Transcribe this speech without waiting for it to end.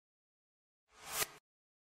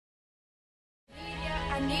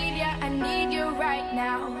need you right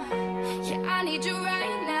now. Yeah, I need you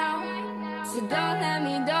right now. So don't let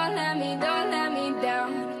me down.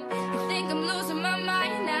 I think I'm losing my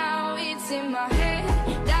mind now. It's in my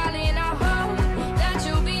head, darling. I hope that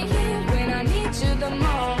you'll be here when I need you the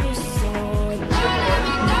most. So don't let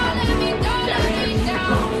me down. Don't let me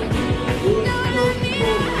down.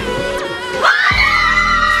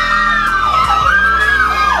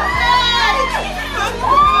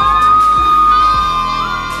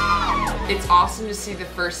 It's awesome to see the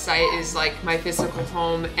first site is like my physical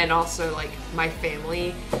home and also like my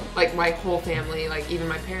family, like my whole family, like even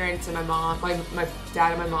my parents and my mom, my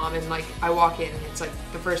dad and my mom, and like I walk in and it's like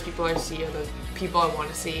the first people I see are the people I want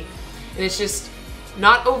to see, and it's just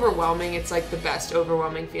not overwhelming. It's like the best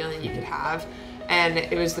overwhelming feeling you could have, and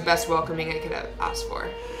it was the best welcoming I could have asked for.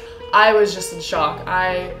 I was just in shock.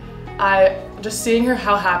 I just seeing her,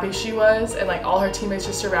 how happy she was, and like all her teammates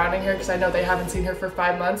just surrounding her, because I know they haven't seen her for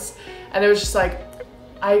 5 months, and it was just like,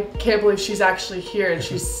 I can't believe she's actually here and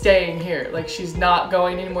she's staying here. Like, she's not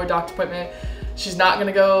going to any more doctor appointment. She's not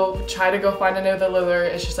gonna try to go find another liver.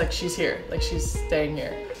 It's just like, she's here. Like, she's staying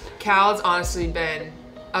here. Cal's honestly been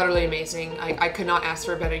utterly amazing. I could not ask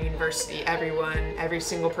for a better university. Everyone, every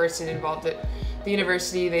single person involved at the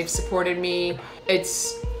university, they've supported me.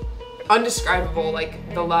 It's undescribable,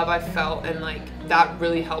 like the love I felt, and like that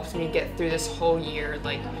really helped me get through this whole year.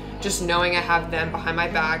 Like, just knowing I have them behind my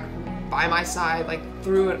back, by my side, like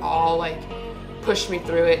through it all, like pushed me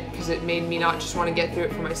through it, because it made me not just want to get through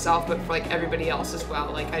it for myself, but for like everybody else as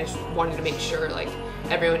well. Like, I just wanted to make sure like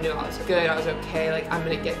everyone knew I was good, I was okay, like I'm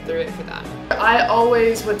gonna get through it for them. I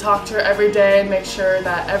always would talk to her every day and make sure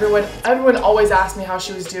that everyone always asked me how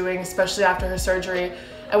she was doing, especially after her surgery.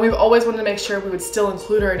 And we've always wanted to make sure we would still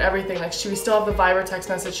include her in everything. Like, we still have the Viber text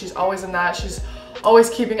message. She's always in that. She's always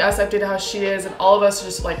keeping us updated how she is, and all of us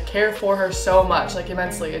just like care for her so much, like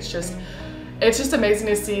immensely. It's just amazing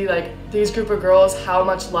to see like these group of girls, how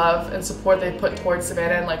much love and support they put towards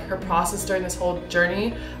Savannah, and like her process during this whole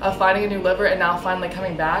journey of finding a new liver and now finally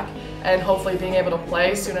coming back and hopefully being able to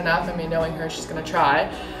play soon enough. I mean, knowing her, she's gonna try.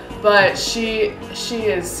 But she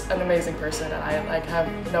is an amazing person, and I like have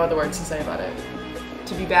no other words to say about it.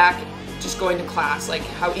 To be back, just going to class, like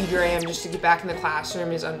how eager I am just to get back in the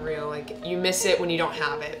classroom is unreal. Like, you miss it when you don't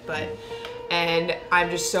have it, and I'm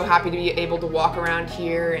just so happy to be able to walk around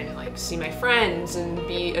here and like see my friends and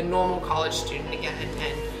be a normal college student again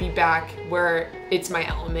and be back where it's my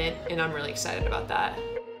element, and I'm really excited about that.